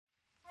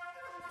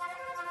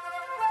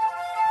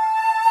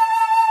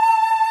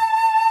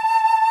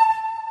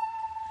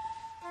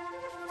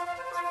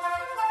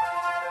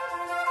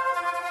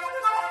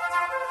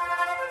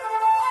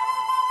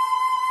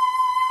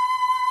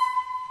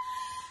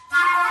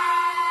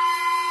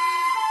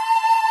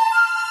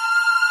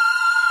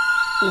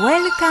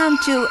Welcome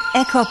to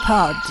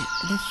EcoPod,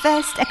 the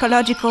first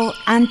ecological,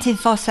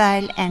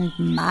 anti-fossil and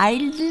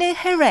mildly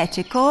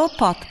heretical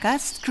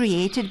podcast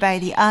created by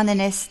the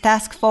RNS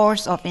Task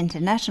Force of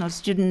International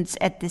Students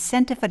at the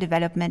Center for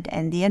Development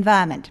and the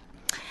Environment.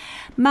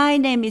 My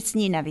name is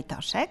Nina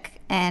Witoszek,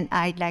 and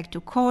I'd like to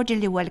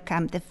cordially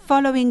welcome the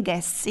following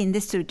guests in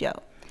the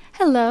studio.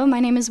 Hello, my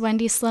name is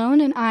Wendy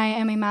Sloan, and I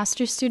am a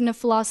master's student of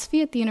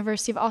philosophy at the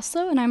University of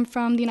Oslo, and I'm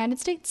from the United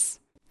States.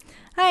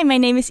 Hi, my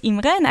name is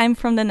Imre and I'm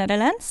from the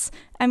Netherlands.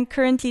 I'm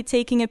currently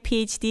taking a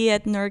PhD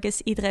at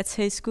Norges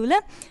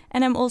Idrettshøyskole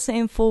and I'm also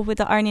involved with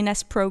the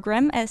RNS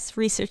program as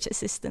research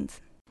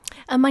assistant.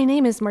 My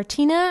name is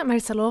Martina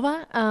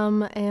Marcelova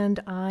and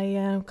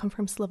I come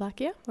from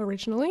Slovakia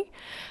originally.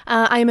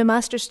 I am a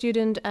master's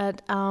student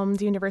at the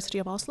University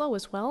of Oslo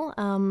as well.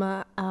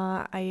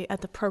 I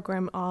at the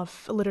program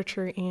of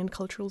Literature and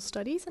Cultural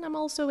Studies, and I'm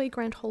also a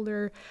grant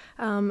holder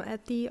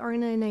at the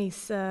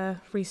RNNA's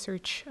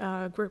research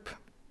group.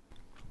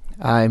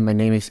 Hi, my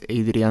name is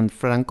Adrian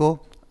Franco.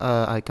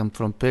 I come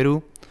from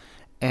Peru,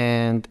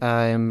 and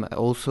I'm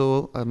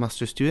also a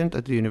master's student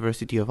at the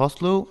University of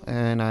Oslo,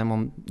 and I'm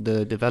on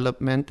the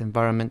Development,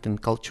 Environment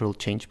and Cultural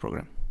Change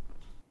program.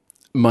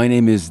 My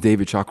name is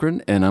David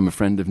Chakran, and I'm a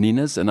friend of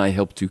Nina's, and I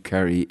help to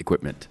carry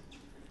equipment.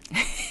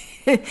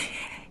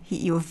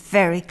 You're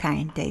very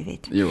kind,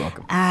 David. You're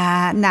welcome.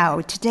 Now,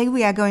 today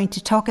we are going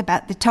to talk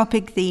about the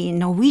topic the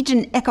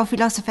Norwegian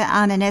eco-philosopher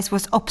Arne Næss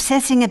was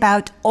obsessing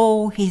about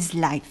all his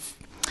life.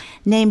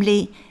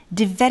 Namely,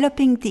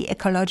 developing the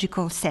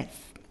ecological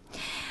self.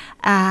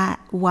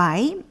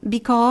 Why?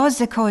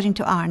 Because, according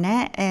to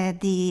Arne,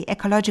 the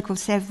ecological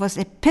self was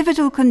a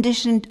pivotal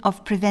condition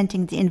of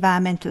preventing the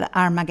environmental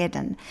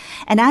Armageddon.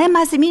 And I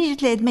must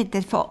immediately admit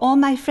that for all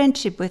my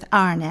friendship with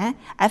Arne,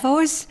 I've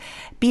always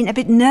been a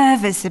bit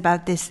nervous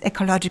about this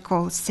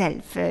ecological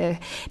self.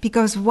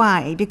 Because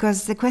why?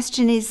 Because the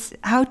question is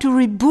how to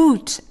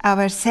reboot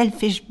our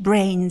selfish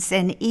brains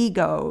and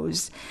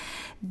egos.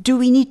 Do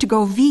we need to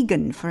go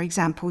vegan, for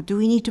example? Do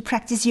we need to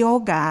practice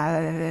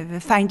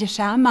yoga, find a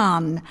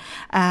shaman,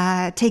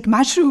 take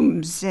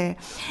mushrooms?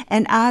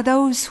 And are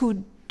those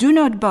who do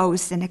not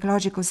boast an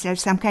ecological self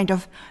some kind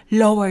of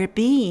lower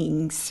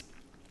beings?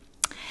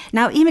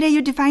 Now, Imre,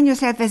 you define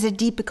yourself as a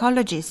deep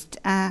ecologist.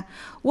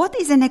 What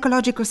is an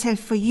ecological self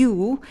for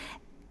you,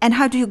 and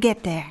how do you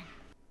get there?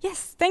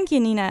 Yes, thank you,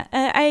 Nina.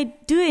 I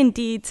do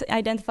indeed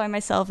identify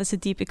myself as a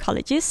deep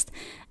ecologist.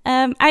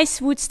 I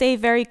would stay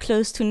very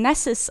close to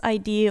Næss's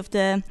idea of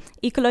the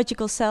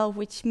ecological self,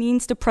 which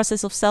means the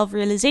process of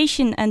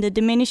self-realization and the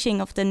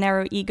diminishing of the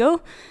narrow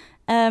ego,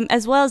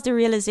 as well as the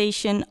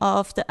realization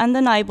of the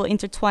undeniable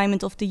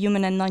intertwinement of the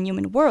human and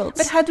non-human worlds.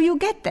 But how do you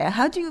get there?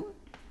 How do you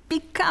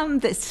become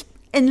this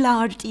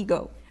enlarged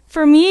ego?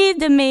 For me,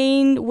 the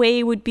main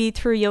way would be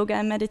through yoga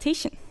and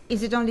meditation.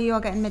 Is it only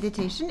yoga and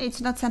meditation?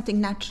 It's not something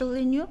natural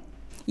in you?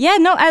 Yeah,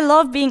 no, I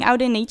love being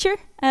out in nature.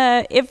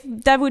 If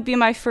that would be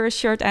my first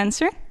short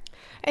answer.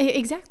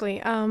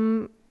 Exactly.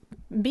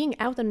 Being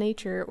out in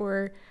nature,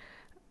 or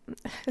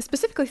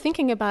specifically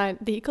thinking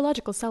about the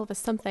ecological self as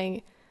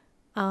something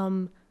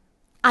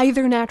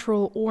either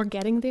natural or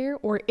getting there,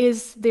 or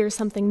is there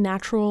something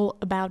natural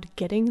about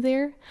getting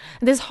there?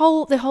 This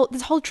whole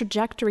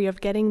trajectory of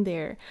getting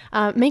there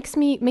makes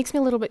me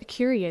a little bit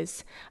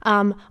curious.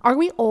 Are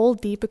we all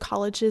deep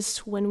ecologists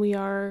when we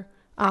are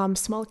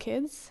small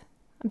kids,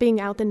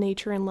 being out in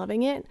nature and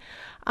loving it,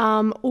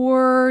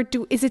 or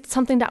is it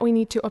something that we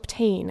need to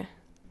obtain?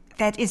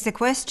 That is the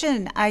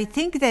question. I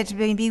think that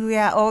maybe we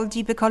are all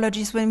deep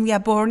ecologists when we are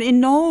born in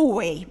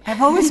Norway.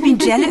 I've always been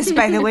jealous,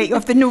 by the way,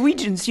 of the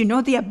Norwegians. You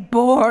know, they are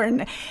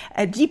born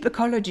deep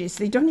ecologists.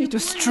 They don't need to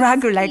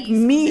struggle like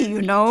me,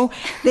 you know.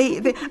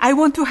 I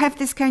want to have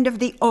this kind of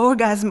the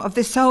orgasm of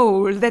the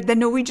soul that the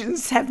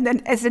Norwegians have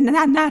as a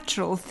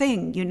natural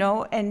thing, you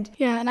know. And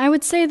I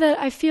would say that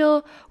I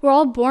feel we're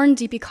all born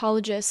deep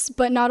ecologists,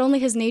 but not only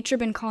has nature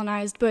been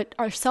colonized, but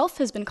our self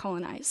has been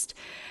colonized.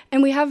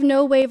 And we have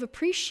no way of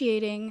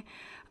appreciating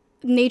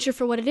nature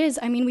for what it is.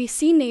 I mean, we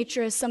see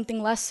nature as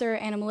something lesser,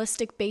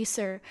 animalistic,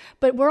 baser,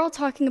 but we're all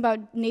talking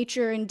about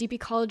nature and deep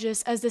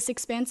ecologists as this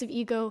expansive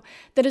ego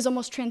that is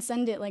almost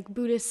transcendent, like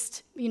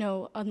Buddhist,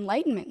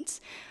 enlightenment.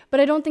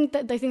 But I think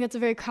that's a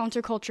very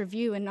counterculture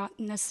view and not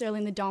necessarily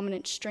in the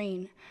dominant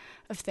strain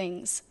of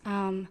things.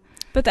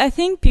 But I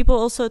think people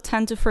also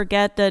tend to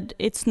forget that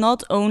it's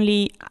not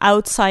only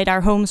outside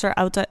our homes or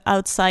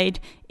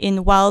outside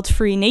in wild,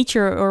 free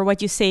nature, or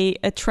what you say,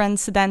 a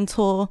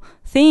transcendental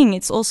thing.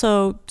 It's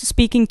also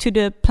speaking to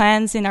the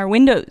plants in our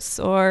windows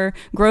or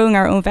growing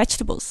our own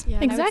vegetables. Yeah,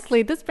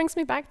 exactly. This brings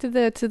me back to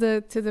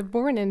the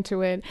born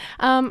into it.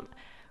 I'm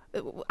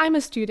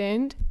a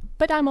student,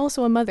 but I'm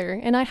also a mother,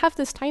 and I have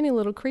this tiny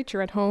little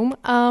creature at home.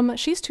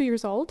 She's 2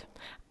 years old,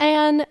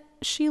 and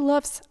she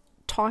loves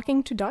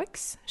talking to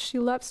ducks. She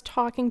loves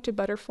talking to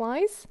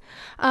butterflies.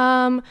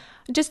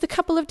 Just a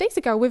couple of days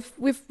ago,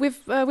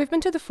 we've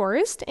been to the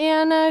forest,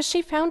 and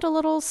she found a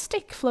little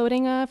stick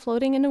floating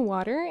in the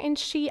water, and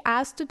she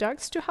asked the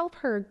ducks to help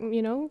her,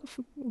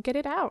 get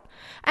it out.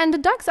 And the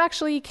ducks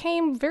actually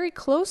came very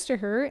close to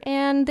her,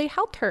 and they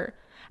helped her.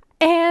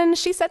 And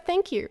she said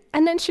thank you.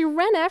 And then she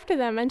ran after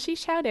them and she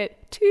shouted,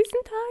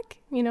 "Tusen takk,"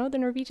 the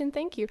Norwegian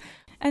thank you.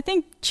 I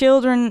think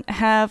children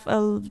have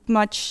a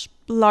much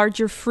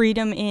larger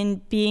freedom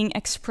in being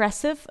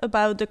expressive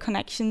about the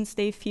connections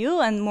they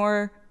feel and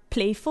more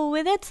playful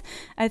with it.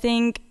 I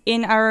think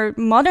in our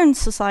modern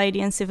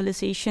society and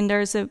civilization,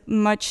 there's a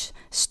much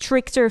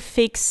stricter,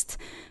 fixed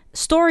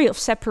story of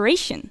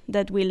separation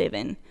that we live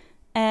in.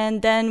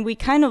 And then we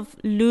kind of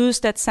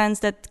lose that sense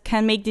that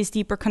can make these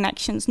deeper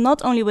connections,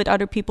 not only with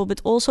other people,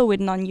 but also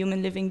with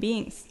non-human living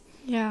beings.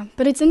 Yeah,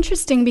 but it's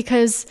interesting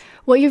because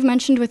what you've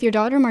mentioned with your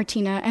daughter,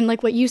 Martina, and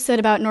like what you said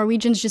about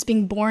Norwegians just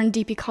being born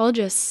deep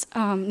ecologists,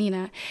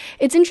 Nina,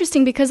 it's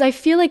interesting because I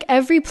feel like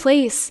every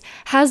place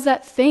has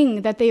that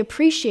thing that they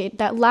appreciate,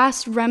 that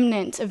last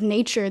remnant of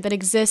nature that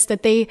exists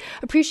that they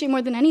appreciate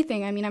more than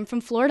anything. I mean, I'm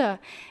from Florida,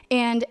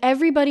 and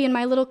everybody in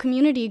my little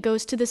community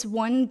goes to this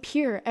one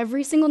pier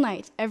every single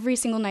night. Every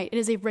single night. It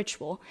is a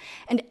ritual.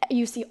 And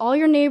you see all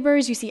your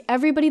neighbors, you see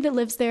everybody that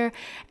lives there,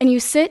 and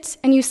you sit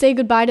and you say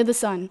goodbye to the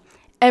sun.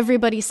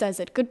 Everybody says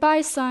it. Goodbye,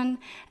 sun.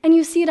 And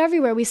you see it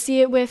everywhere. We see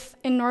it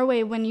in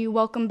Norway when you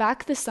welcome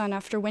back the sun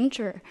after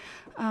winter.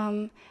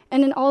 And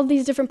in all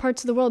these different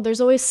parts of the world, there's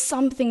always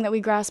something that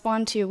we grasp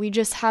onto. We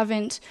just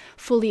haven't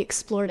fully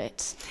explored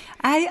it.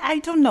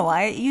 I don't know.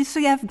 You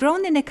have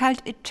grown in a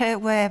culture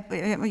where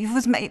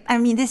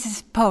this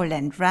is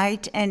Poland,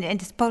 right? And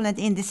it's Poland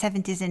in the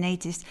 70s and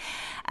 80s.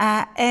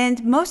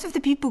 And most of the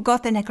people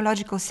got an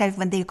ecological self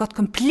when they got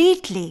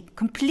completely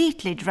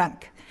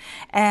drunk.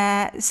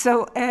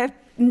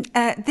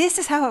 This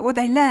is what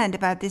I learned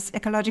about this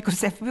ecological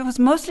self. It was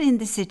mostly in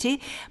the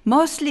city,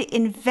 mostly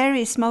in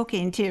very smoky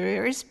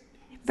interiors.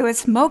 They were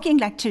smoking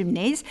like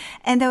chimneys,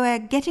 and they were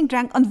getting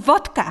drunk on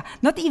vodka,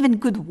 not even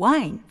good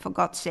wine, for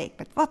God's sake,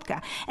 but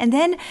vodka. And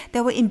then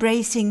they were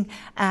embracing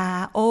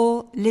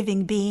all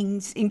living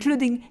beings,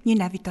 including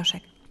Nina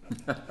Witoszek.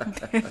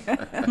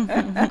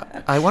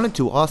 I wanted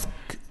to ask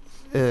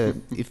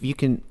if you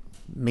can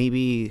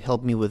maybe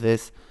help me with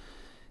this.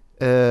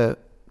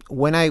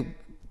 When I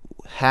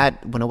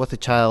was a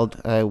child,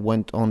 I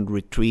went on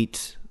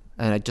retreats,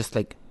 and I just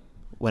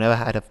whenever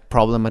I had a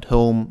problem at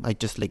home, I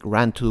just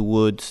ran to the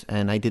woods,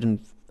 and I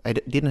didn't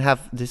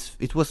have this.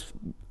 It was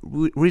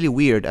really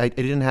weird. I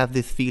didn't have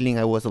this feeling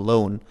I was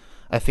alone.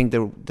 I think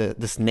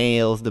the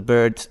snails, the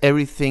birds,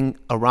 everything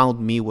around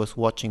me was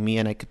watching me,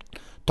 and I could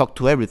talk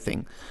to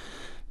everything.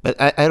 But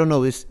I don't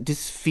know,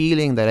 this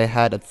feeling that I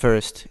had at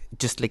first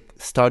just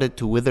started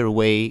to wither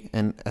away,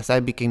 and as I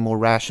became more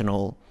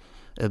rational,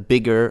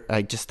 bigger,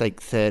 I just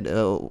said,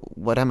 "Oh,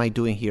 what am I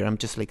doing here? I'm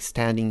just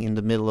standing in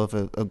the middle of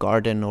a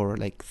garden or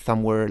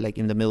somewhere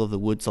in the middle of the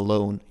woods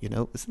alone."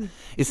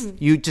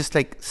 You just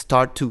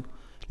start to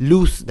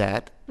lose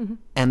that,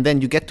 and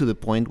then you get to the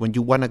point when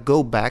you want to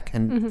go back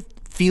and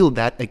feel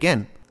that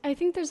again. I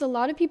think there's a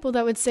lot of people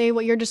that would say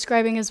what you're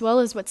describing as well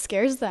is what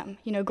scares them.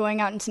 Going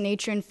out into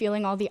nature and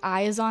feeling all the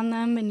eyes on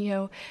them,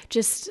 and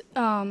just.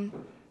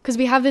 Because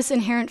we have this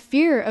inherent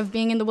fear of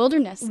being in the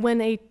wilderness.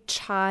 When a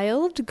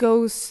child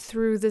goes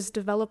through this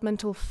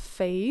developmental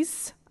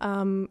phase,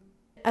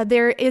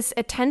 there is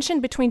a tension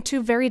between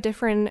two very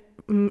different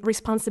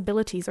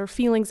responsibilities or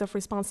feelings of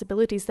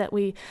responsibilities that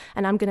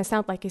and I'm going to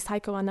sound like a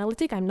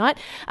psychoanalytic, I'm not,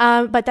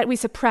 but that we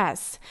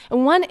suppress.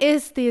 And one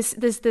is this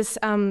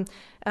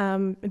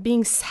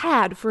being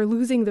sad for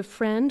losing the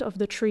friend of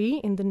the tree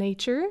in the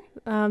nature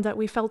that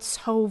we felt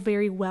so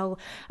very well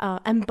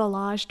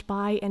embellaged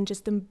by and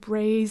just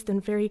embraced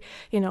and very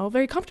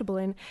comfortable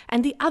in.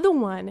 And the other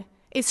one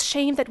is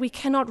shame that we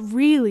cannot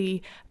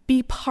really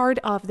be part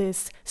of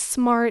this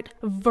smart,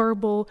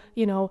 verbal,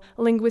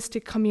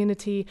 linguistic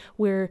community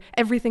where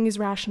everything is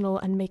rational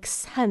and makes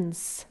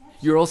sense.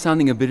 You're all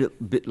sounding a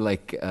bit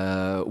like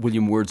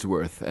William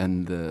Wordsworth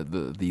and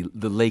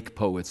the lake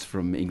poets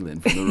from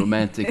England, from the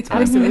Romantic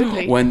time.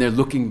 Absolutely. When they're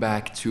looking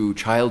back to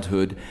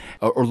childhood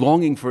or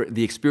longing for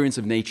the experience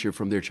of nature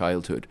from their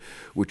childhood,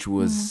 which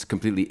was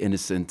completely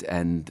innocent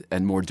and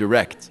more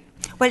direct.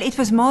 Well, it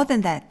was more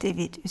than that,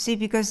 David. You see,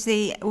 because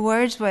the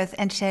Wordsworth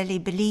and Shelley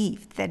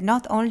believed that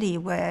not only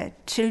were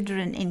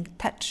children in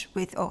touch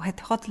with or had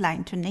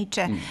hotline to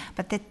nature,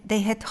 but that they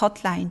had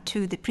hotline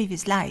to the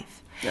previous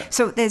life. Yeah.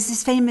 So there's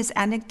this famous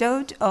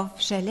anecdote of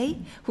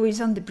Shelley, who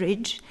is on the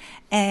bridge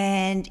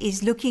and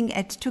is looking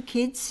at two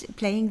kids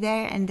playing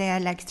there, and they are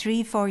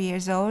 3-4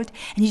 years old,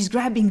 and he's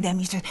grabbing them.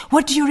 He says,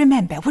 "What do you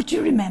remember? What do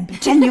you remember?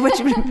 Tell me what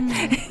you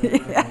remember."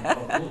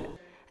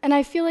 And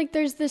I feel like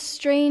there's this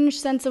strange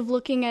sense of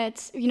looking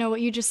at,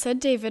 what you just said,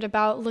 David,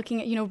 about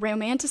looking at,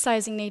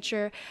 romanticizing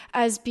nature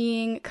as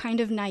being kind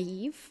of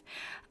naive.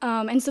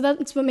 And so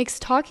that's what makes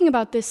talking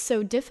about this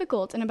so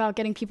difficult and about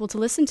getting people to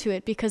listen to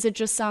it, because it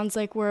just sounds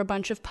like we're a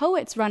bunch of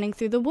poets running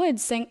through the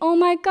woods saying, oh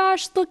my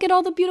gosh, look at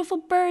all the beautiful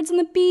birds and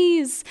the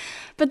bees.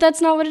 But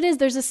that's not what it is.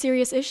 There's a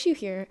serious issue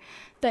here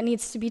that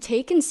needs to be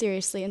taken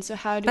seriously. And so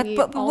how do we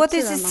But what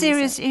is alter a our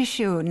serious mindset?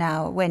 issue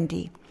now,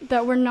 Wendy?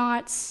 That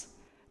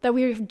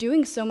we're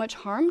doing so much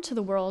harm to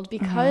the world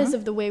because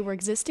of the way we're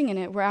existing in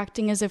it. We're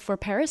acting as if we're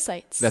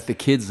parasites. That the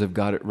kids have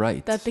got it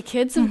right. That the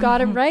kids have got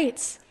it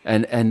right.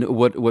 And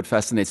what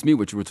fascinates me,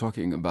 what you were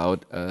talking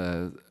about,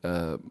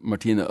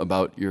 Martina,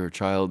 about your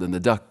child and the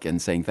duck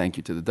and saying thank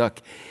you to the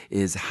duck,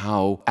 is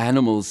how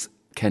animals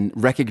can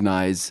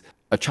recognize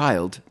a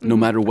child, no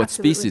matter what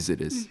species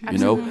it is. You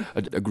know,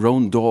 a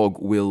grown dog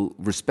will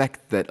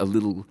respect that a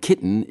little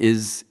kitten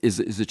is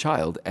a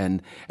child,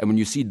 and when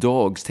you see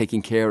dogs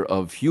taking care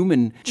of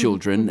human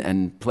children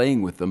and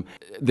playing with them,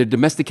 they're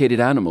domesticated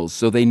animals,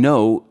 so they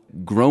know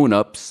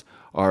grown-ups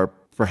are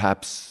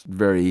perhaps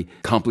very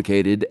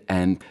complicated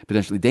and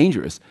potentially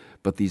dangerous,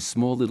 but these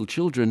small little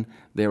children,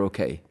 they're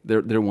okay.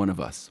 They're one of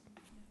us.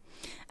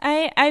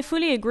 I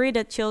fully agree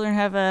that children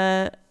have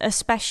a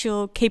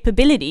special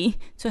capability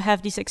to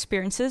have these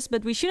experiences,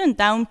 but we shouldn't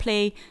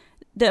downplay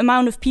the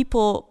amount of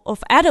people,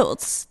 of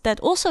adults, that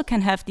also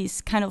can have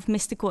these kind of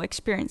mystical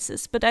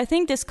experiences. But I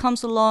think this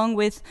comes along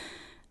with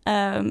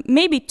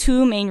maybe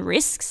two main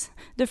risks.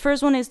 The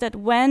first one is that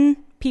when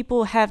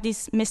people have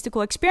these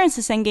mystical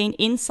experiences and gain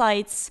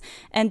insights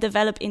and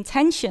develop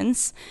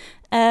intentions,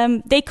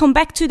 they come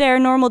back to their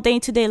normal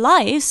day-to-day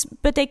lives,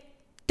 but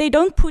they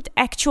don't put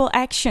actual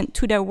action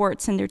to their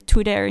words and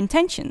to their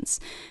intentions.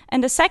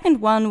 And the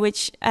second one,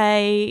 which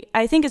I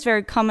think is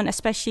very common,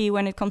 especially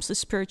when it comes to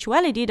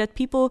spirituality, that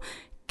people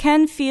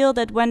can feel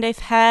that when they've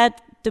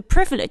had the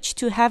privilege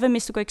to have a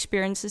mystical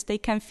experiences, they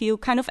can feel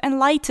kind of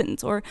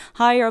enlightened or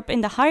higher up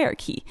in the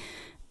hierarchy.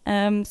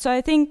 So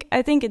I think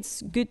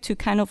it's good to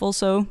kind of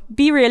also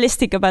be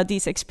realistic about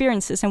these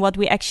experiences and what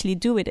we actually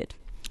do with it.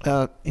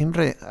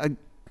 Imre,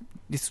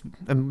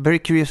 I'm very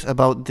curious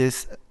about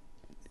this.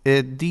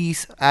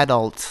 These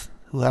adults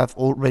who have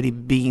already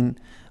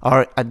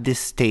are at this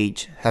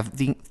stage, have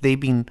they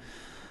been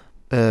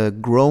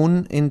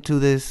grown into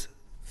this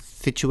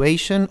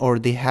situation, or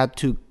they had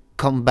to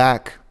come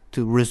back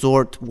to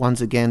resort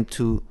once again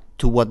to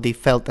what they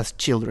felt as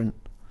children?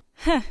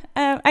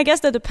 I guess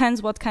that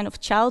depends what kind of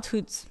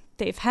childhood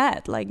they've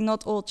had. Like,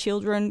 not all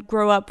children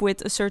grow up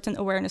with a certain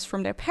awareness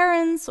from their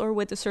parents or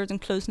with a certain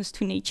closeness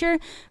to nature.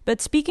 But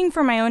speaking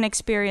from my own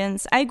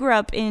experience, I grew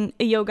up in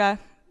a yoga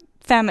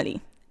family.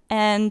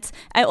 And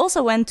I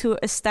also went to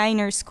a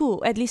Steiner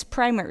school, at least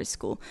primary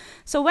school.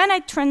 So when I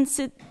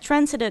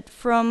transited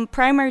from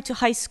primary to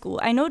high school,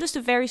 I noticed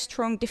a very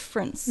strong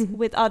difference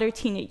with other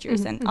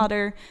teenagers and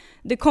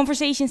the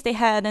conversations they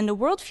had and the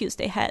worldviews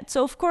they had.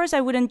 So of course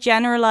I wouldn't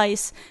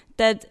generalize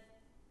that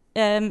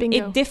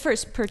it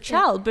differs per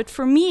child, but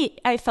for me,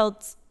 I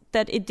felt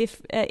that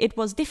it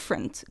was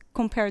different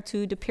compared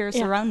to the peers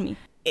around me.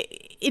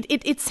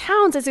 It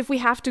sounds as if we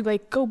have to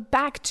go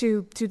back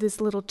to this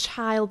little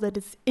child that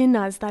is in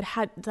us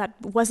that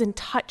was in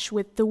touch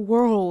with the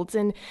world,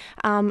 and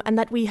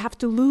that we have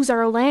to lose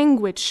our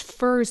language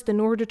first in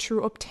order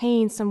to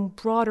obtain some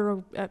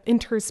broader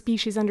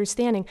interspecies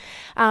understanding.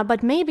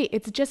 But maybe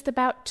it's just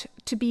about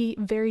to be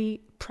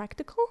very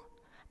practical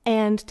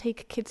and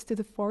take kids to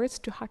the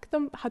forest to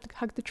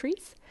hug the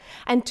trees,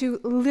 and to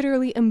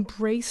literally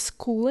embrace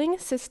schooling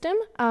system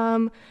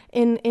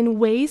in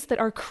ways that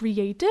are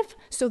creative,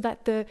 so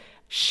that the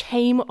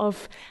shame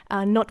of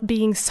not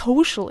being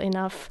social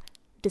enough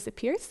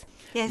disappears.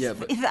 Yes, Yeah,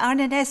 if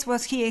Arne Næss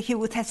was here, he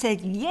would have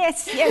said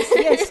yes.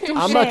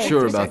 I'm not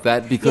sure about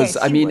that, because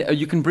Yes, I he mean, would.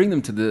 you can bring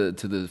them to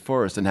the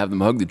forest and have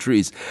them hug the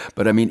trees,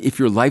 but I mean, if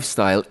your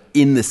lifestyle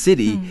in the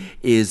city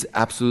is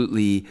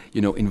absolutely,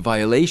 in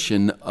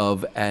violation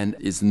of and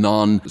is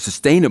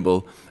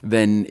non-sustainable,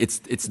 then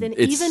it's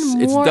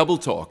double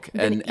talk,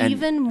 Then and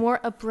even more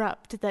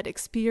abrupt that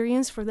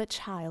experience for the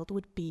child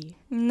would be.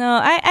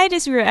 No, I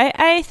disagree.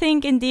 I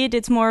think indeed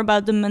it's more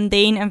about the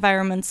mundane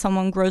environment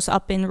someone grows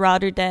up in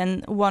rather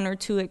than one or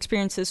two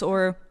experiences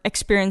or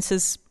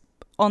experiences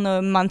on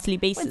a monthly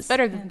basis. It's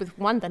better with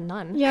one than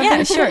none. Yeah, Yeah, but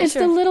it's, sure, it's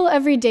sure. the little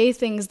everyday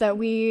things that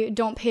we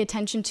don't pay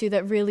attention to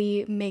that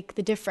really make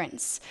the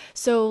difference.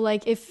 So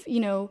like if,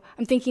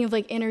 I'm thinking of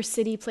inner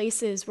city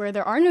places where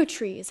there are no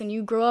trees and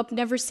you grow up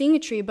never seeing a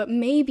tree, but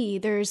maybe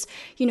there's,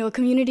 a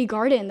community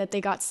garden that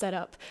they got set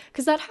up.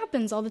 Because that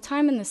happens all the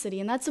time in the city.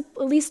 And that's at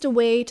least a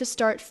way to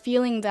start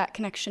feeling that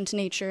connection to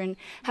nature and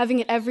having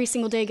it every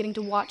single day, getting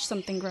to watch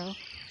something grow.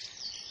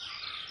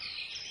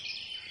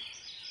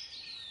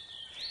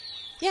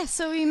 Yeah,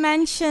 so we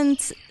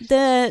mentioned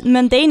the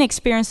mundane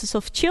experiences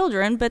of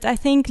children, but I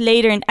think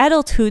later in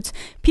adulthood,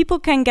 people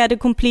can get a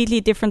completely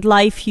different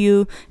life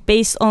view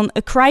based on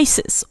a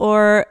crisis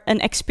or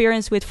an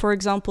experience with, for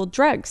example,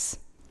 drugs.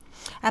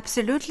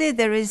 Absolutely.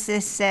 There is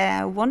this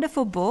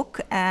wonderful book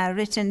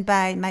written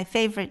by my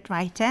favorite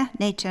writer,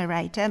 nature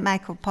writer,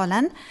 Michael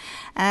Pollan,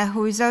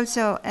 who is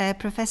also a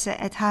professor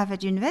at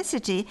Harvard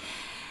University.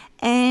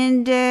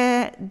 And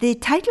the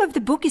title of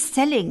the book is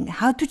telling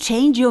how to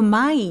change your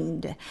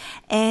mind.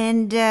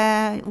 And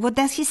what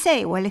does he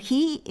say? Well,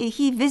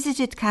 he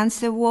visited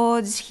cancer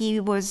wards. He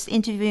was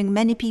interviewing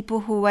many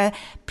people who were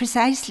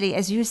precisely,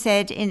 as you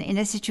said, in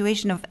a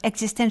situation of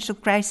existential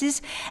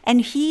crisis. And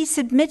he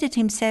submitted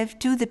himself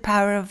to the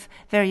power of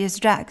various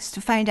drugs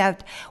to find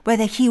out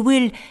whether he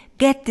will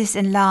get this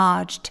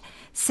enlarged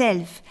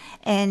self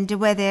and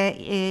whether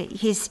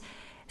his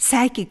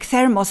psychic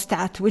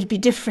thermostat will be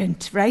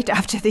different, right,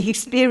 after the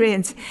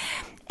experience.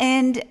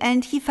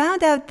 And he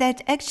found out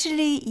that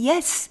actually,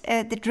 yes,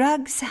 the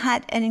drugs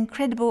had an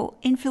incredible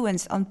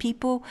influence on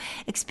people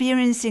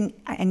experiencing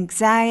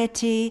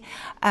anxiety,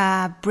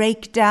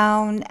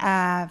 breakdown,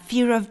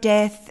 fear of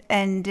death,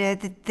 and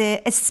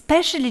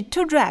especially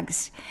two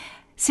drugs,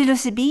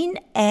 psilocybin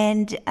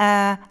and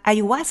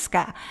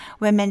ayahuasca,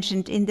 were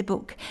mentioned in the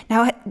book.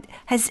 Now,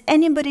 has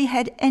anybody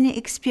had any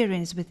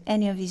experience with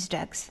any of these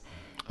drugs?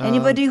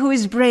 Anybody who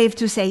is brave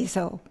to say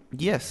so?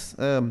 Yes,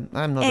 I'm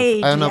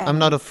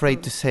not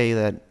afraid to say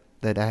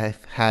that I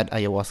have had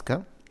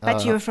ayahuasca.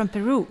 But you're from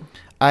Peru.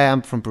 I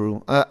am from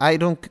Peru. I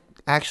don't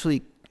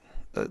actually.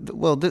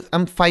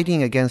 I'm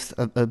fighting against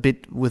a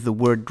bit with the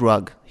word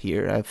drug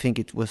here. I think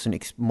it was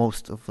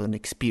most of an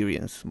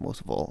experience,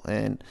 most of all,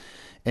 and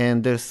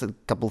there's a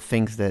couple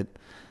things that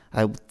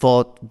I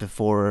thought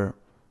before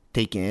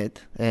taking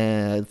it,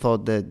 and I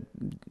thought that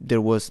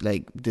there was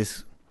like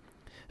this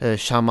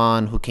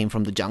shaman who came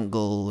from the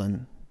jungle,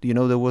 and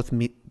there was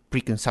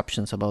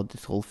preconceptions about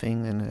this whole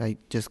thing, and I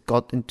just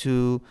got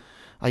into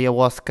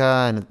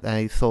ayahuasca, and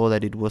I saw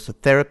that it was a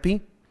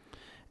therapy,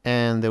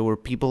 and there were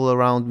people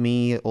around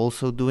me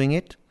also doing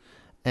it,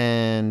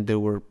 and there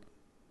were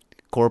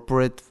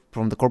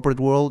from the corporate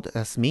world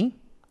as me,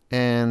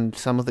 and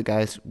some of the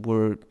guys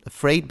were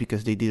afraid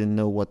because they didn't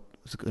know what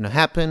was going to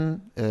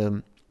happen.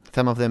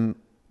 Some of them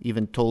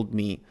even told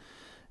me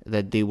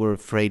that they were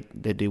afraid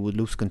that they would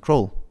lose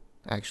control,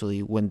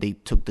 actually, when they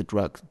took the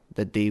drugs,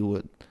 that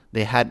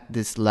they had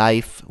this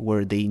life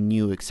where they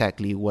knew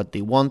exactly what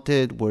they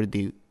wanted, where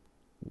they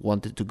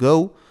wanted to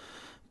go,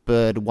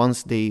 but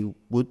once they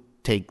would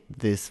take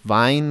this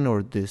wine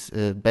or this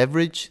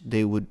beverage,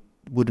 they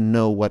wouldn't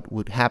know what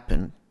would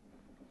happen.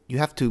 You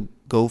have to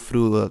go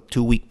through a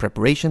 2-week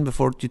preparation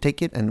before you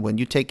take it, and when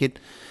you take it,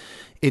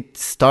 it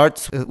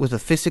starts with a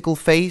physical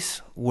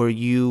phase where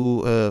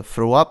you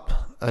throw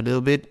up a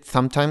little bit.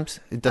 Sometimes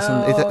it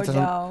doesn't. It doesn't.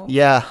 No.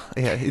 Yeah.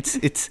 It's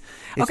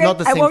okay, not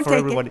the same for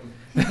everybody.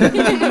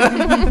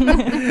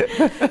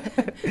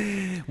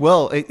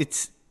 Well,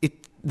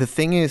 the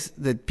thing is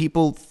that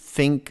people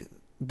think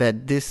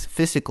that this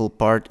physical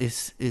part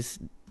is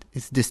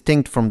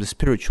distinct from the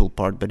spiritual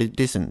part, but it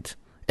isn't.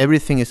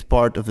 Everything is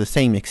part of the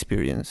same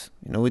experience.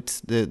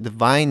 It's the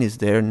vine is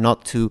there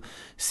not to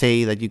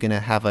say that you're gonna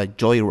have a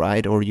joy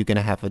ride or you're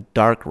gonna have a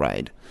dark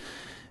ride.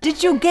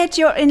 Did you get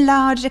your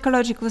enlarged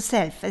ecological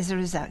self as a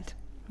result?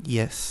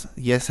 Yes,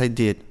 I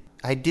did.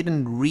 I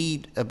didn't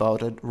read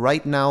about it.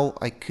 Right now,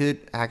 I could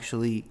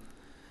actually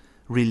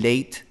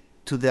relate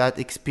to that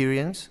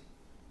experience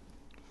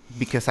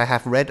because I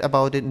have read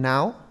about it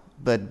now.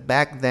 But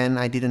back then,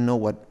 I didn't know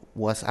what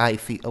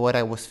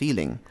I was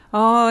feeling.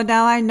 Oh,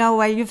 now I know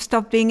why you've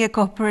stopped being a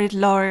corporate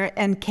lawyer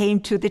and came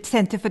to the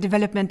Center for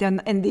Development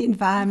and the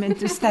Environment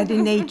to study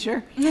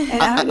nature.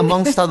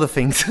 Amongst other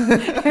things.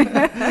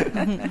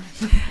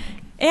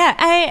 Yeah,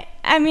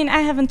 I mean,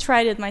 I haven't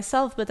tried it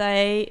myself, but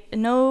I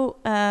know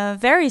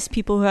various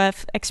people who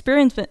have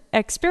experimented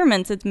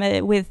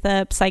with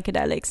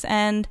psychedelics.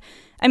 And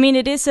I mean,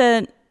 it is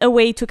a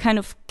way to kind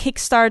of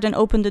kickstart and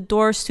open the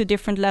doors to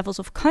different levels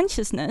of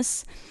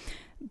consciousness.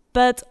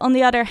 But on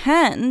the other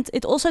hand,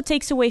 it also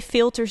takes away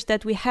filters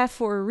that we have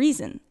for a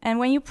reason. And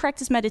when you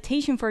practice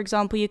meditation, for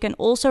example, you can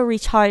also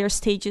reach higher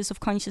stages of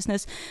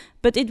consciousness,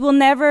 but it will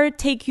never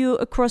take you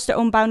across their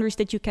own boundaries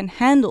that you can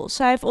handle.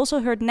 So I've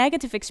also heard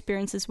negative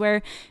experiences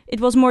where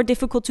it was more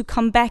difficult to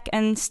come back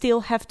and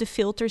still have the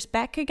filters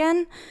back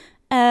again.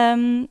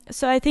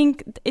 So I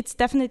think it's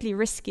definitely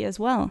risky as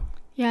well.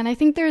 Yeah, and I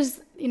think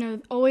there's,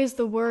 always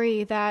the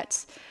worry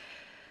that,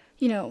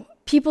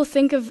 people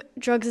think of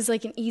drugs as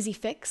like an easy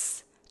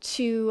fix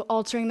to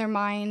altering their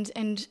mind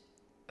and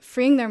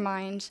freeing their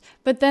mind.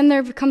 But then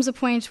there becomes a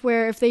point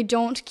where if they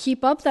don't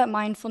keep up that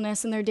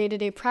mindfulness in their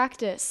day-to-day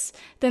practice,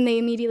 then they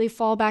immediately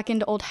fall back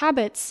into old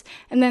habits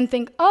and then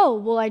think, oh,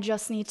 well, I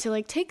just need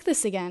to take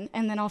this again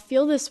and then I'll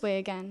feel this way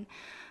again.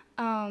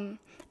 And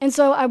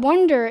so I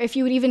wonder if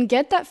you would even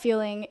get that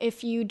feeling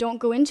if you don't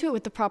go into it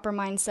with the proper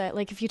mindset,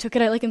 like if you took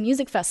it at a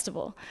music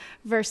festival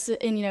versus,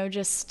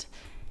 just...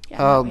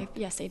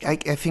 Yes, Adrian.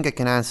 I think I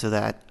can answer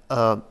that.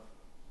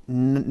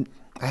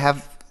 I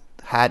have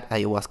had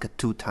ayahuasca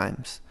 2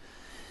 times.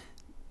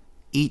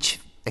 Each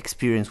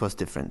experience was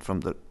different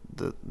from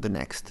the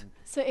next.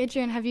 So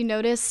Adrian, have you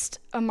noticed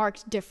a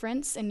marked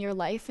difference in your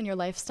life and your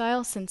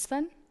lifestyle since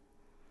then?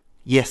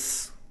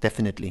 Yes,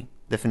 definitely.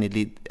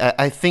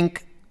 I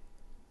think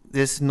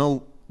there's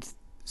no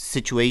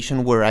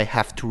situation where I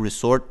have to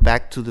resort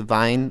back to the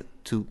vine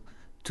to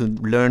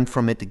learn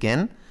from it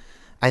again.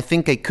 I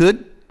think I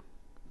could,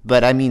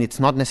 but I mean, it's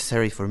not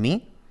necessary for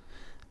me.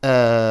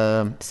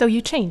 So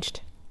you changed.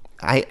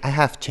 I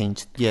have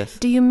changed, yes.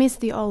 Do you miss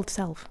the old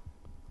self?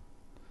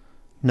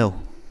 No.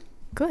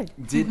 Good.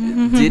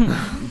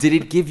 Did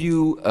it give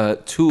you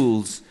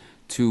tools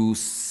to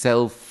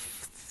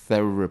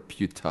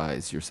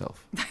self-therapeutize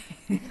yourself?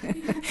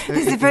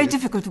 It's a very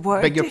difficult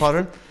word. Beg your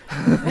pardon?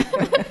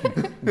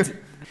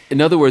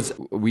 In other words,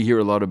 we hear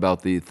a lot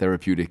about the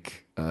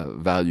therapeutic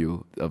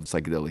value of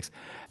psychedelics.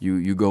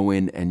 You go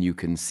in and you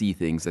can see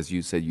things, as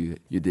you said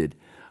you did.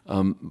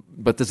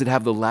 But does it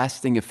have the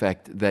lasting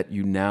effect that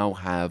you now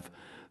have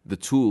the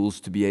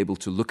tools to be able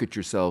to look at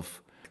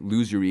yourself,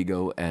 lose your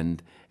ego,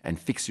 and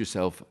fix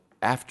yourself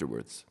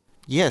afterwards?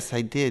 Yes,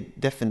 I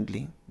did.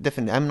 Definitely.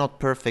 I'm not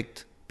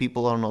perfect.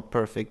 People are not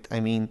perfect.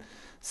 I mean,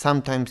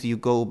 sometimes you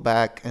go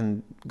back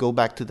to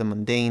the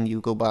mundane.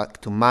 You go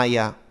back to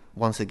Maya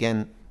once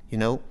again, you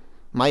know.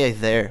 Maya is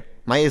there.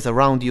 Maya is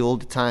around you all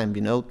the time,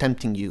 you know,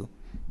 tempting you.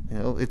 You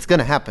know, it's going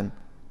to happen.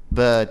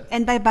 But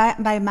And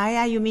by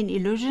Maya, you mean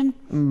illusion?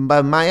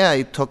 by Maya,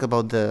 I talk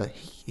about the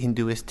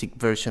Hinduistic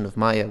version of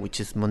Maya, which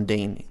is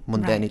mundanity,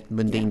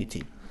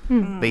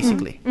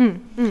 basically.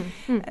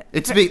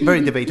 It's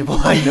very debatable,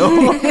 I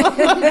know.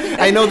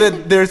 I know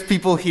that there's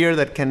people here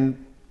that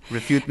can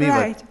refute me.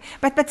 Right.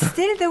 But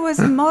still there was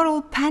a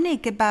moral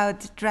panic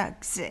about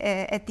drugs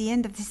at the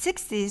end of the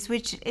 60s,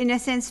 which in a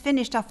sense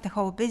finished off the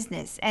whole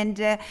business.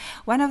 And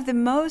one of the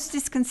most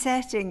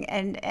disconcerting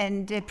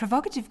and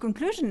provocative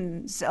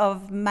conclusions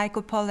of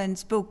Michael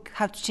Pollan's book,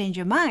 How to Change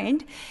Your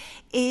Mind,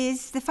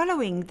 is the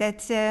following,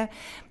 that the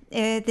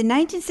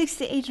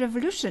 1968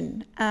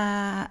 revolution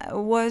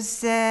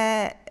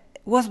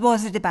what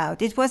was it about?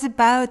 It was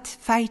about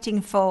fighting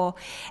for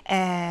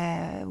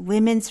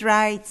women's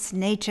rights,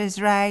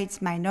 nature's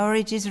rights,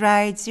 minorities'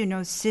 rights, you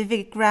know,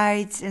 civic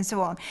rights, and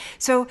so on.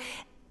 So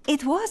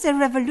it was a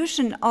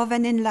revolution of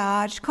an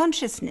enlarged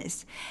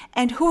consciousness.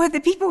 And who were the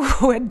people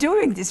who were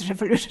doing this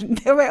revolution?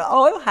 They were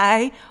all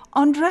high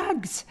on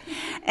drugs.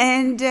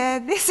 And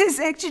this is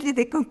actually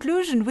the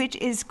conclusion, which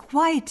is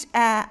quite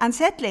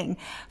unsettling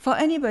for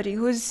anybody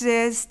who's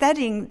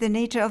studying the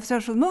nature of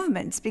social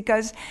movements,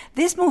 because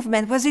this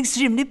movement was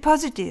extremely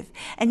positive,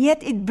 and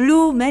yet it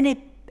blew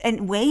many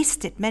and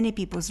wasted many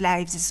people's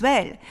lives as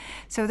well.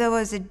 So there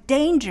was a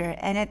danger,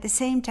 and at the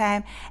same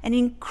time, an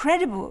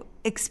incredible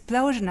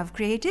explosion of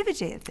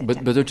creativity at that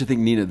time. But don't you think,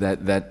 Nina,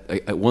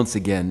 that once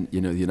again,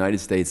 you know, the United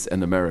States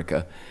and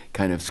America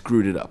kind of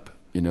screwed it up?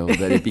 You know,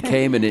 that it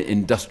became an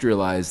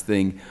industrialized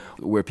thing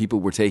where people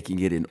were taking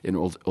it in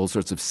all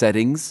sorts of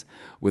settings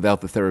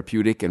without the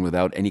therapeutic and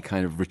without any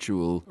kind of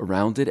ritual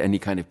around it, any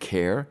kind of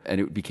care.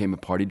 And it became a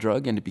party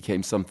drug, and it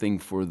became something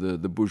for the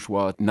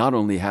bourgeois, not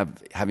only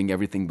having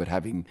everything, but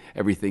having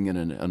everything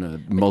on a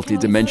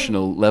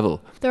multi-dimensional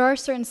level. There are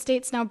certain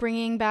states now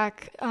bringing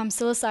back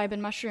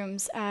psilocybin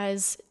mushrooms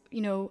as, you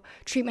know,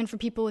 treatment for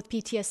people with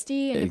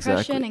PTSD and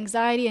depression,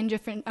 anxiety, and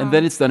different. And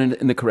then it's done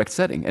in the correct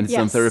setting, and it's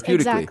done therapeutically.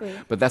 Exactly.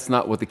 But that's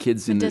not what the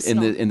kids in the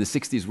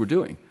 60s were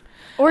doing.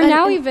 Or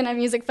now even at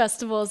music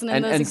festivals and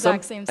in those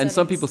exact same settings. And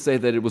some people say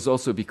that it was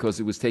also because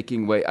it was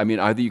taking away. I mean,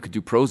 either you could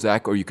do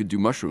Prozac or you could do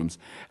mushrooms,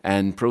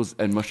 and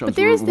mushrooms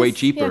were way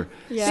cheaper.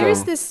 Yeah. There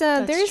is this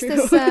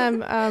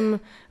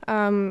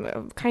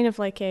kind of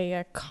like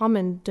a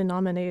common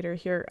denominator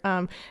here,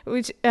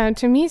 which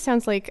to me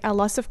sounds like a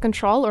loss of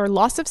control or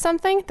loss of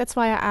something. That's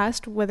why I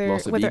asked whether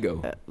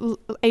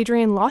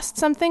Adrian lost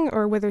something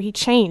or whether he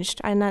changed.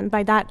 And then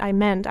by that I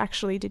meant,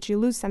 actually, did you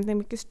lose something?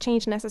 Because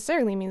change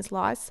necessarily means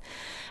loss.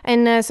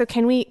 And so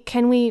can we?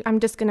 I'm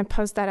just going to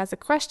pose that as a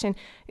question.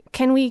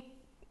 Can we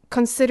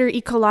consider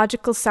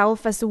ecological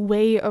self as a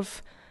way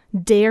of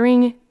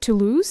daring to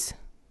lose?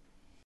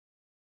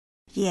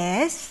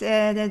 Yes.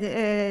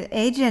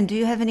 Adrian, do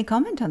you have any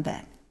comment on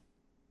that?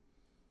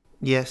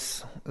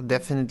 Yes,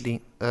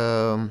 definitely.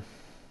 Daring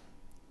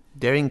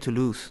to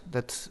lose.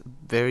 That's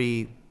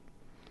very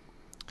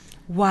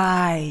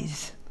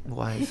wise.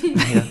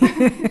 Yeah.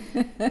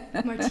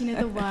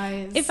 Martina the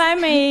Wise. If I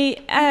may,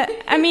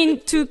 I mean,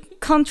 to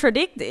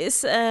contradict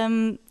this,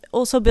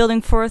 also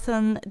building forth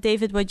on,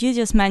 David, what you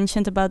just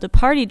mentioned about the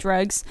party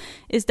drugs,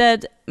 is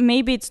that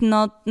maybe it's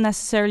not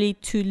necessarily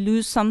to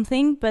lose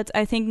something, but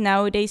I think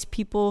nowadays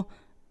people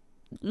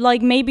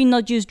like maybe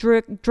not use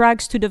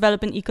drugs to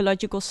develop an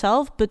ecological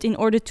self, but in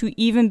order to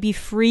even be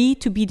free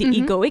to be the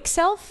egoic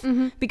self,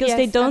 because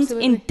they don't,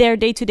 in their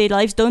day-to-day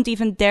lives, don't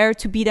even dare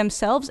to be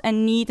themselves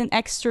and need an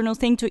external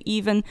thing to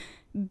even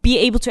be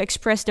able to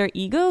express their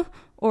ego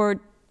or,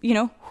 you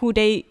know, who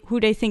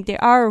they think they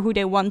are or who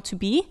they want to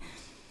be.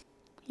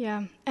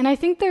 Yeah, and I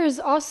think there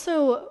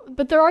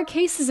are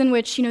cases in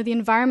which, you know, the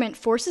environment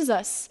forces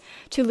us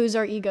to lose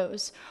our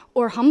egos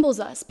or humbles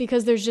us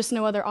because there's just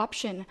no other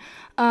option.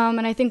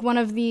 And I think one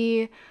of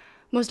the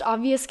most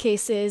obvious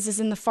case is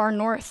in the far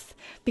north,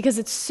 because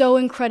it's so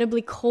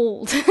incredibly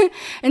cold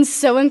and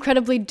so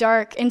incredibly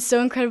dark and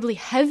so incredibly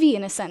heavy,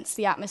 in a sense,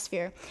 the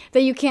atmosphere,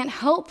 that you can't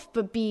help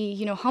but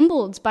be,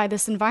 humbled by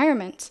this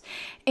environment.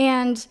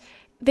 And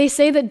they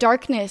say that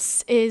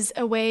darkness is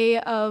a way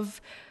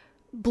of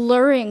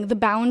blurring the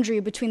boundary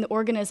between the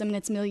organism and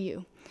its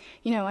milieu.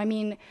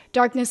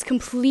 Darkness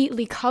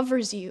completely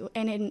covers you,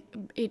 and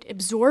it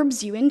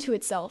absorbs you into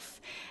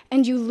itself,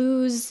 and you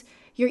lose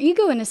your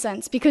ego, in a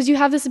sense, because you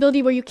have this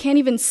ability where you can't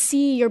even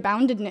see your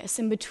boundedness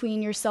in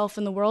between yourself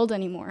and the world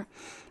anymore.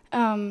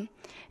 And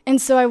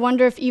so I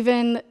wonder if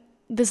even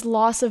this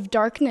loss of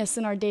darkness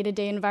in our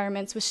day-to-day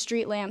environments, with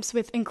street lamps,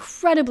 with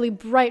incredibly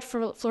bright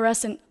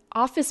fluorescent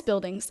office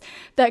buildings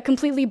that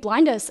completely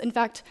blind us. In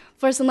fact,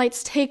 fluorescent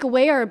lights take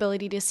away our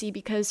ability to see,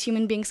 because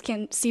human beings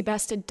can see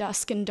best at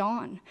dusk and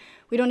dawn.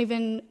 We don't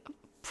even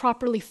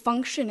properly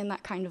function in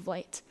that kind of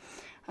light.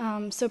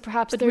 So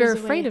perhaps we're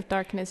afraid of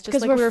darkness,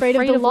 just like we're afraid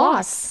of the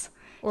loss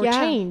or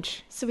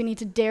change. So we need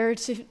to dare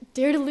to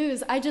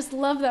lose. I just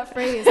love that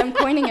phrase. I'm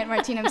coining it,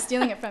 Martina. I'm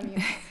stealing it from you.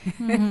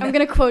 I'm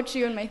going to quote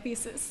you in my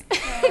thesis.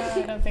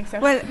 I don't think so.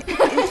 Well,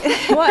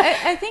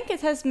 I think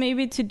it has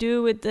maybe to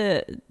do with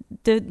the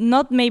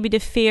not maybe the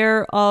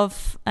fear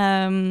of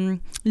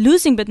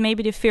losing, but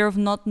maybe the fear of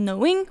not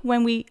knowing.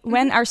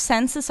 When our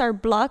senses are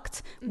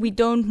blocked, we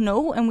don't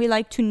know, and we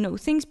like to know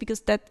things because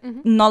that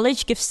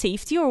knowledge gives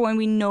safety, or when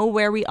we know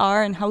where we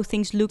are and how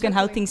things look and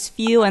how things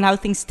feel and how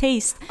things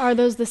taste. Are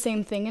those the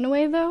same thing in a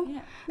way, though?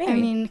 Yeah,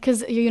 maybe.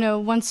 Because,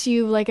 once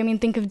you,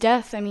 think of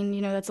death,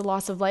 that's a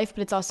loss of life,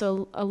 but it's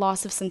also a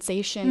loss of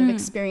sensation, of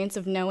experience,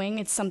 of knowing.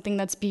 It's something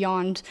that's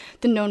beyond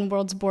the known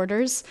world's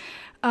borders.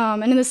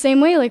 And in the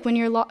same way, when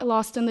you're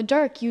lost in the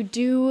dark, you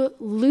do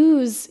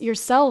lose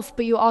yourself,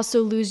 but you also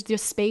lose your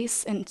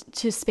space and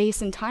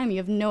time. You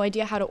have no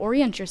idea how to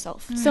orient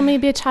yourself. So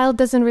maybe a child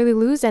doesn't really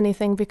lose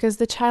anything, because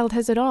the child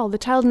has it all. The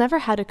child never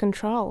had a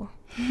control.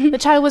 The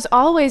child was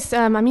always,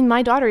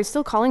 my daughter is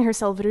still calling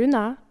herself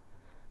Runa.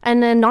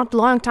 And then not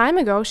long time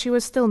ago, she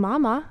was still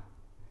Mama.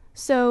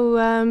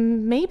 So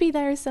maybe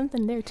there is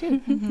something there too.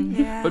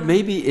 yeah. But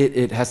maybe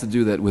it has to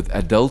do that with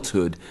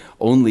adulthood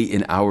only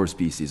in our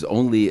species,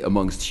 only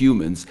amongst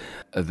humans,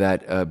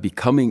 that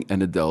becoming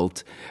an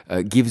adult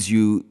gives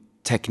you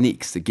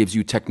techniques, it gives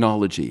you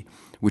technology,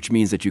 which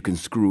means that you can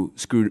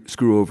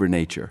screw over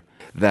nature.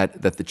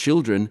 That the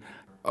children,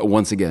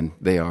 once again,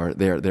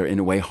 they're in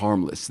a way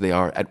harmless. They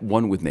are at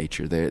one with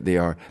nature. They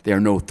are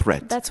no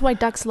threat. That's why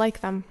ducks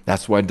like them.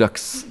 That's why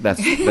ducks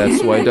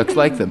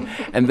like them.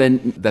 And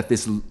then that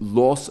this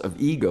loss of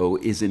ego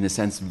is in a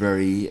sense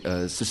very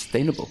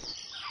sustainable.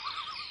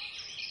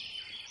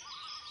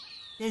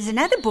 There's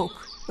another book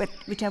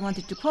which I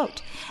wanted to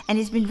quote, and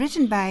it's been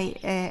written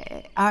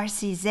by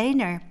R.C.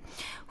 Zehner,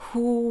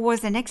 who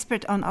was an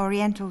expert on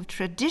Oriental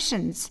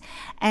traditions.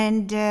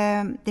 And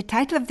the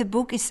title of the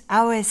book is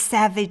Our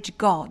Savage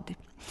God.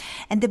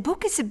 And the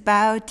book is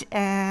about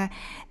the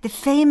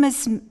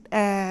famous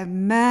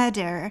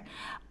murder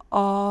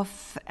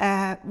of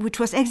which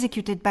was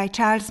executed by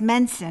Charles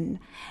Manson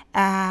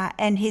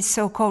and his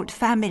so-called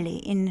family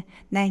in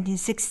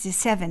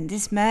 1967.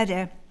 This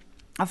murder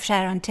of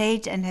Sharon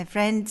Tate and her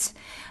friends.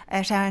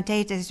 Sharon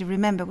Tate, as you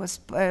remember, was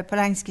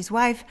Polanski's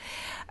wife,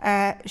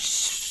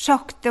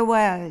 shocked the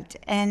world.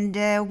 And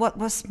what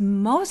was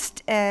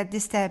most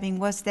disturbing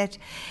was that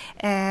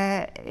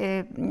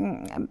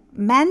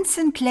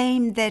Manson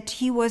claimed that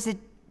he was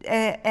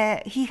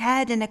he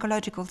had an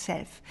ecological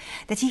self,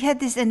 that he had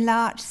this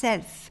enlarged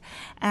self,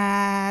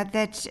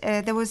 that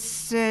there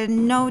was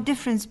no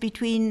difference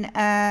between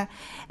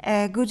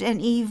good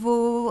and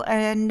evil,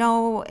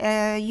 no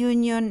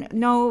union,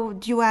 no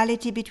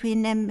duality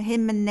between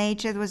him and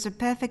nature. There was a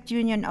perfect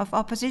union of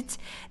opposites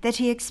that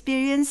he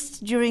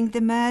experienced during the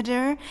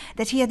murder,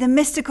 that he had a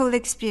mystical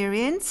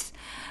experience,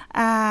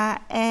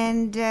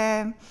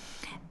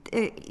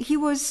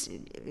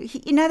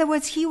 in other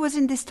words, he was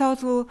in this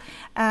total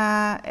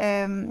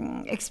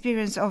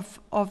experience of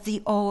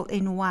the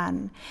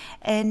all-in-one.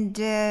 And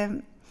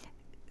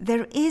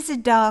there is a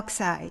dark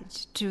side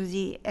to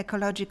the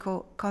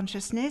ecological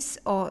consciousness,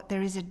 or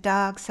there is a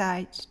dark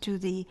side to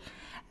the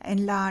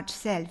enlarged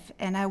self.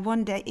 And I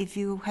wonder if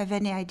you have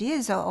any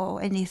ideas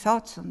or any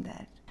thoughts on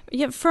that.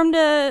 Yeah, from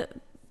the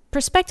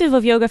perspective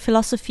of yoga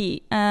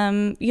philosophy,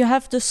 you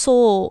have the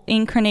soul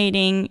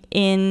incarnating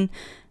in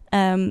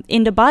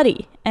the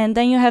body, and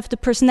then you have the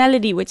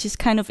personality, which is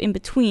kind of in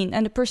between,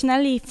 and the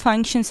personality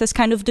functions as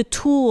kind of the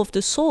tool of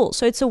the soul.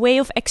 So it's a way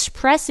of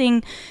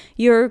expressing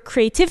your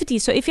creativity.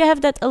 So if you have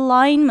that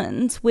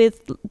alignment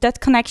with that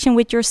connection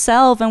with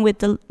yourself and with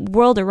the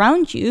world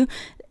around you,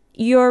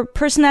 your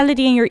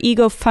personality and your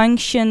ego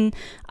function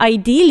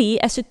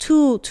ideally as a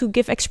tool to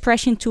give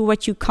expression to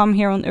what you come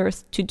here on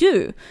earth to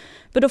do.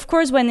 But of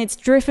course, when it's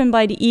driven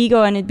by the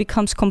ego and it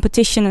becomes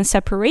competition and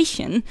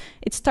separation,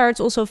 it starts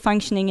also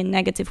functioning in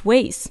negative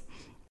ways.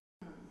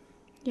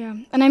 Yeah,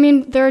 and I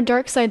mean, there are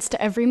dark sides to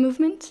every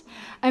movement.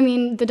 I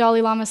mean, the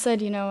Dalai Lama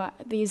said,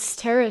 these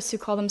terrorists who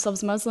call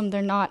themselves Muslim,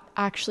 they're not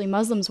actually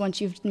Muslims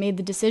once you've made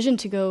the decision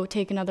to go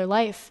take another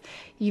life.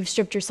 You've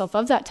stripped yourself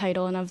of that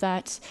title and of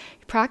that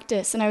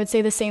practice. And I would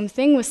say the same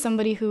thing with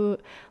somebody who,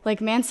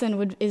 like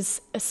Manson, is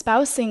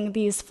espousing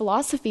these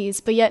philosophies,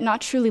 but yet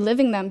not truly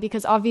living them,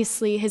 because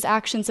obviously his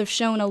actions have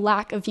shown a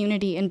lack of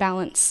unity and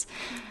balance.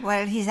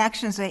 Well, his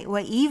actions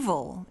were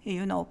evil,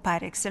 par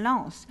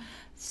excellence.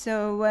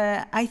 So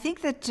I think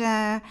that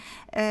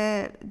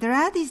there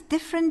are these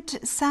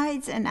different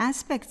sides and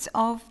aspects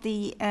of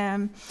the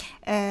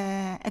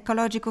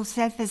ecological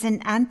self as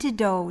an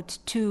antidote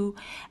to,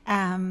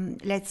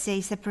 let's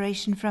say,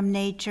 separation from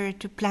nature,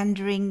 to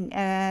plundering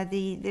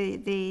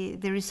the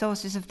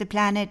resources of the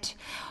planet,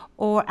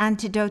 or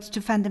antidotes to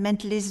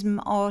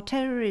fundamentalism or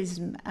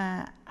terrorism.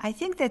 I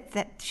think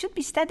that should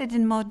be studied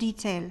in more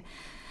detail.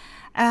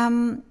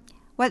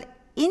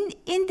 In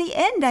the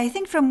end, I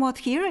think from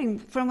what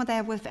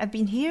I've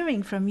been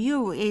hearing from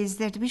you is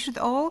that we should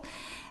all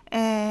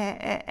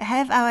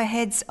have our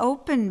heads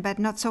open, but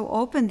not so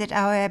open that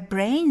our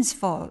brains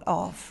fall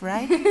off,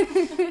 right?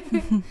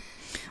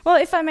 Well,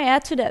 if I may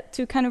add to that,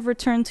 to kind of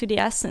return to the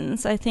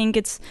essence, I think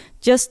it's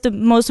just the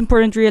most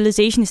important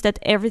realization is that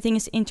everything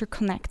is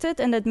interconnected,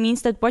 and that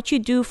means that what you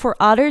do for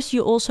others,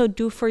 you also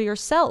do for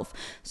yourself.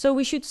 So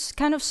we should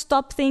kind of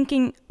stop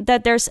thinking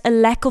that there's a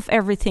lack of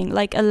everything,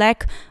 like a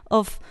lack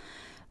of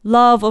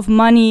love, of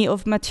money,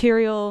 of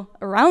material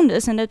around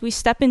us, and that we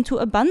step into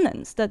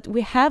abundance, that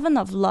we have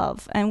enough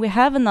love and we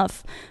have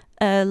enough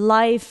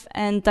life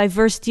and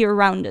diversity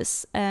around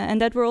us, and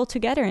that we're all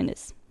together in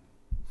this.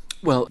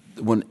 Well,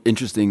 one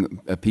interesting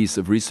piece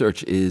of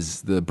research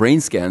is the brain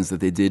scans that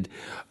they did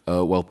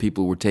while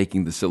people were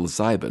taking the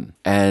psilocybin.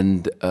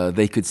 And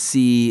they could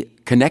see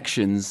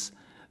connections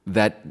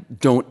that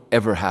don't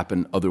ever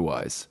happen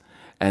otherwise.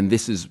 And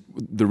this is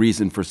the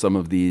reason for some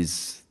of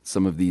these,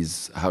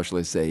 how shall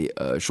I say,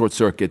 short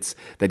circuits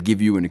that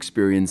give you an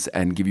experience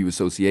and give you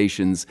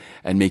associations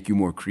and make you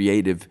more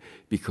creative,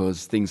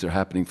 because things are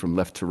happening from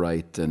left to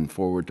right and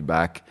forward to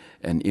back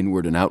and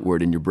inward and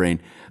outward in your brain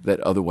that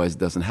otherwise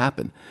doesn't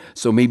happen.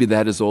 So maybe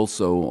that is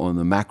also on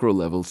the macro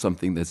level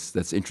something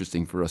that's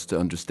interesting for us to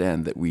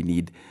understand, that we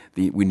need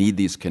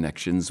these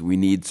connections. We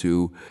need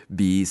to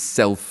be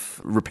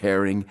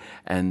self-repairing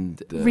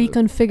and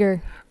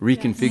reconfigured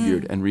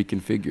and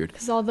reconfigured.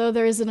 Because although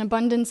there is an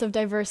abundance of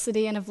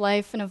diversity and of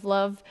life and of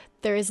love,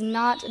 there is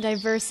not a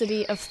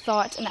diversity of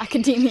thought in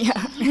academia.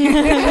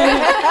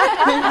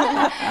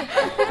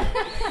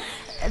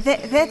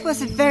 That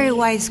was a very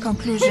wise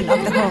conclusion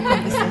of the whole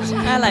conversation.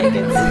 I like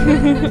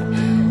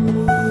it.